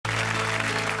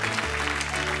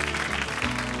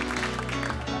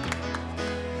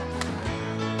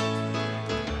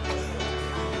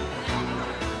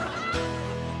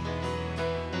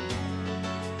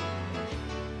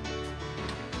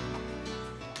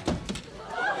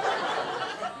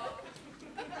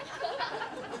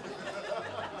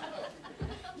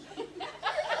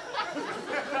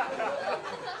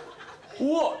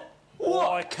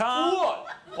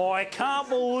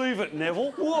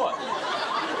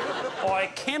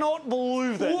cannot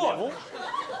believe that, Neville.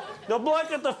 The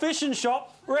bloke at the fishing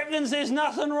shop reckons there's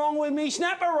nothing wrong with me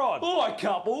snapper rod. Oh, I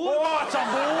can't believe it. Oh, it's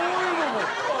unbelievable.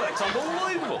 Oh, that's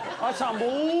unbelievable. That's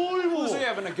unbelievable. Was he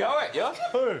having a go at you?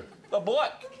 Who? The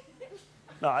bloke.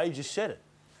 No, he just said it.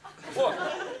 What?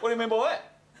 What do you mean by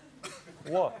that?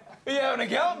 What? Are you having a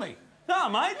go at me? No,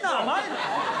 mate, no, mate.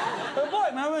 The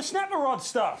bloke, man, with snapper rod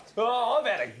stuffed. Oh, I've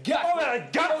had a gutful. I've had a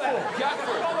gutful. I've had a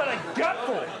gutful. I've had a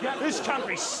gutful. This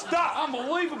country's stuffed.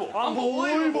 Unbelievable.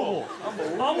 Unbelievable.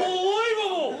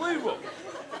 Unbelievable. Unbelievable.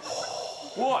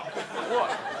 What?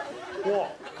 What?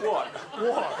 What? What?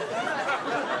 What?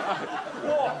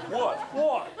 What? What?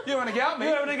 What? You having a go at me?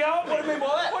 You having a go at me? What do you mean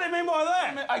by that? What do you mean by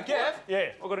that? Hey, Gav.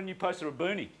 Yeah. I've got a new poster of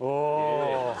Boonie.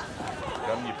 Oh. Yeah.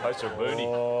 Got a new poster of Boonie.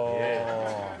 Oh.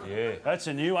 Yeah. Yeah. That's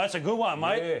a new one. That's a good one,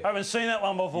 mate. Yeah. Haven't seen that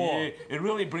one before. Yeah. It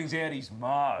really brings out his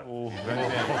mo. Oh.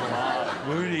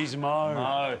 Moody's mo.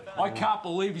 No. I can't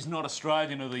believe he's not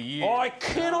Australian of the Year. I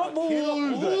cannot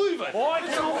believe it. I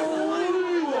cannot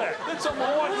believe that. That's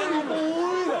unbelievable. I cannot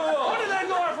believe that. What did that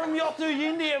guy from Yothu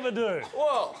Yindi ever do?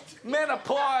 Well, man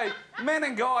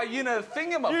and guy, you know,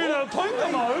 thingamabob. You know,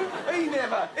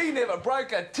 Pungamo. He never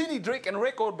broke a tinny drinking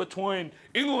record between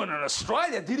England and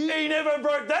Australia, did he? He never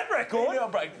broke that He record. never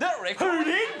broke that record. Who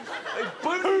did?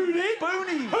 Boonie. Who did?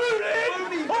 Boonie. Who did?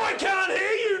 Boonie. I can't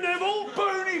hear you, Neville.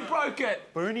 Boonie broke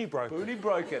it. Boonie broke it. Boonie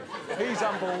broke it. He's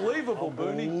unbelievable,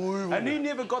 Boonie. And he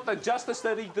never got the justice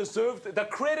that he deserved, the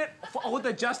credit for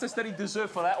the justice that he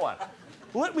deserved for that one.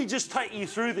 Let me just take you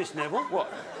through this, Neville.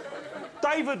 What?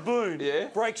 David Boone Yeah?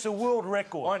 breaks a world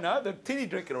record. I know, the tinny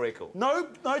drinking record. No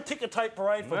ticker tape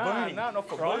parade for No, Booney. no, not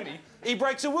for right? Booney. He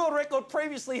breaks a world record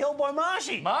previously held by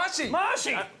Marshy. Marshy.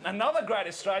 Another great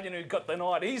Australian who got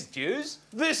denied his dues.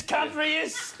 This country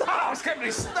is stuffed. This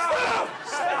country's stuffed.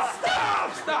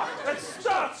 Stuffed. It's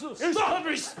stuffed. This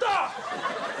country's stuffed.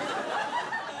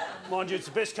 Mind you, it's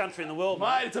the best country in the world, mate.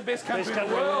 Mate, it's the best country in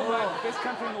the world, mate. Best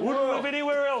country in the Wouldn't world. live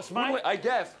anywhere else, mate. Hey,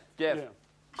 Gav. Yeah.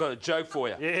 Got a joke for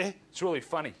you. Yeah? It's really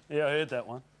funny. Yeah, I heard that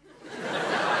one.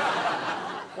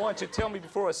 Why don't you tell me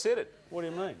before I said it? What do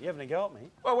you mean? You having a go at me?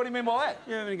 Well, what do you mean by that?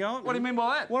 You having a go at me? What do you mean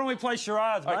by that? Why don't we play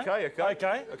charades, mate?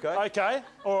 Okay.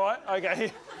 All right,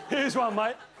 okay. Here's one,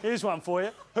 mate. Here's one for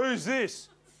you. Who's this?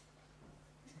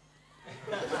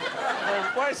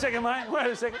 Wait a second, mate. Wait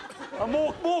a second.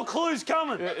 More clues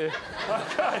coming. Yeah.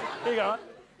 Okay, here you go.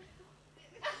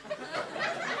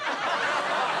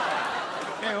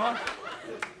 Hang on.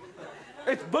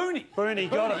 It's Boonie. Boonie,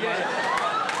 got it, mate.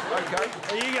 Yeah. Okay.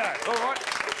 There you go.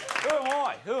 All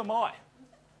right. Who am I?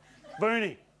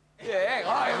 Boonie. Yeah, hang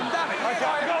on. I haven't done it. Okay,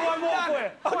 I've got one more for you.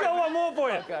 I've got one more for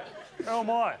you. Okay. Who am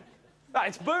I? No,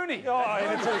 it's Boonie. Oh,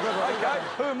 that's a good one. Okay.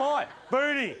 Who am I?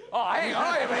 Boonie. Oh, hang on.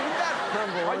 I haven't even done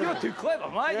it. Oh, you're too clever,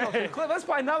 mate. Yeah. You're too clever. Let's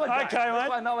play another game. Okay, mate. Let's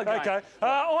play another game. Okay.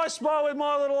 I spy with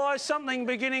my little eye something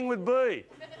beginning with B.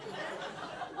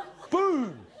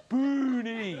 Boom.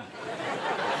 Boonie.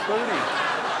 Boonie.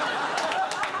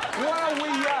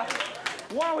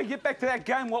 Why don't we get back to that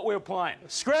game what we were playing?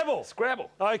 Scrabble. Scrabble.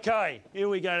 Okay, here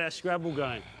we go, our Scrabble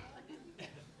game.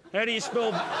 How do you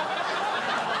spell...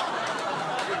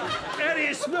 How do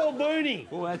you spell Boonie?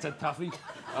 Oh, that's a toughie.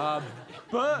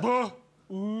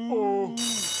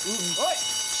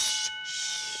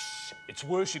 It's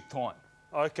worship time.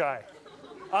 Okay.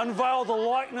 Unveil the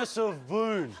likeness of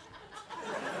Boone.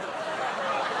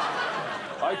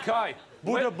 Okay.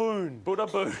 Buddha Boone. Buddha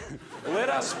Boone. Let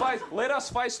us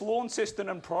face Launceston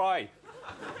and pray.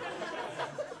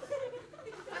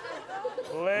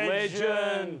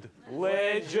 Legend.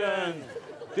 Legend.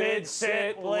 Dead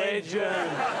set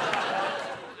legend.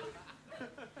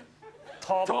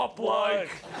 Top bloke.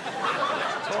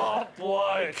 Top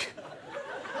bloke.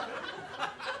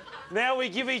 Now we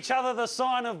give each other the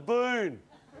sign of Boone.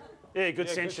 Yeah, good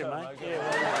censure, mate. Yeah,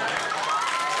 well done.